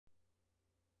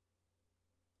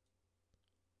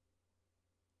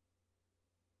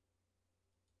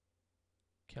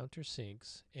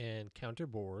Countersinks, and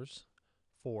Counterbores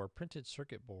for printed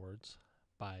circuit boards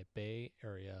by Bay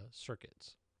Area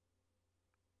Circuits.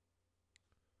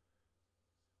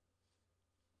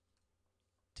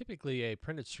 Typically, a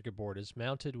printed circuit board is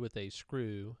mounted with a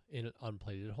screw in an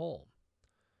unplated hole.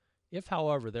 If,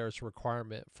 however, there is a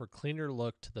requirement for cleaner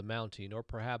look to the mounting, or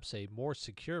perhaps a more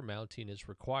secure mounting is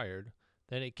required,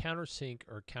 then a countersink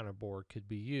or counterbore could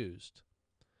be used.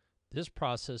 This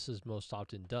process is most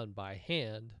often done by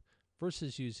hand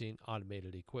versus using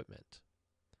automated equipment.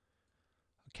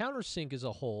 A countersink is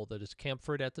a hole that is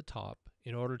chamfered at the top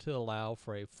in order to allow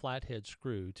for a flathead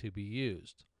screw to be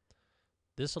used.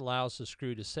 This allows the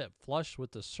screw to set flush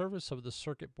with the surface of the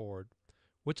circuit board,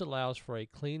 which allows for a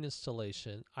clean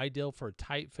installation, ideal for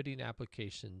tight-fitting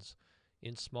applications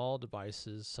in small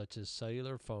devices such as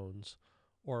cellular phones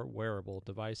or wearable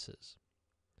devices.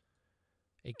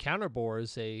 A counterbore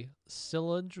is a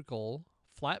cylindrical,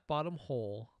 flat-bottom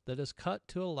hole that is cut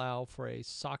to allow for a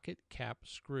socket cap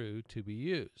screw to be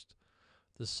used.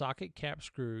 The socket cap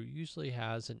screw usually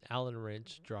has an Allen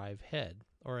wrench drive head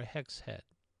or a hex head.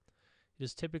 It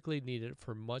is typically needed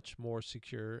for much more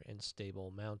secure and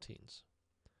stable mountings.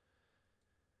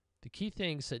 The key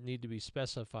things that need to be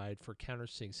specified for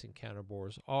countersinks and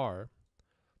counterbores are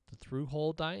the through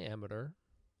hole diameter,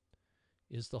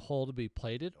 is the hole to be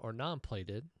plated or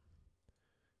non-plated,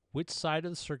 which side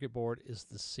of the circuit board is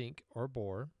the sink or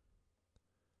bore.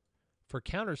 For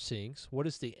countersinks, what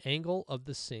is the angle of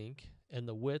the sink and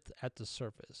the width at the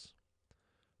surface?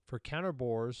 For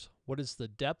counterbores, what is the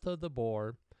depth of the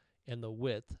bore and the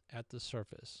width at the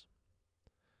surface?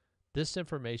 This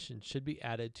information should be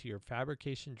added to your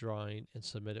fabrication drawing and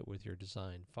submitted with your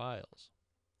design files.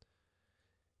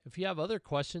 If you have other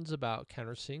questions about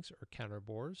countersinks or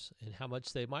counterbores and how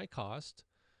much they might cost,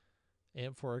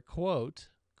 and for a quote,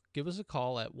 give us a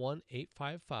call at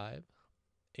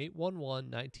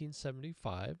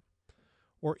 1-855-811-1975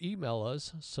 or email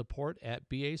us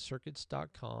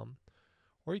support@bacircuits.com,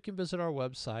 or you can visit our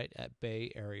website at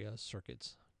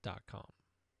bayareacircuits.com.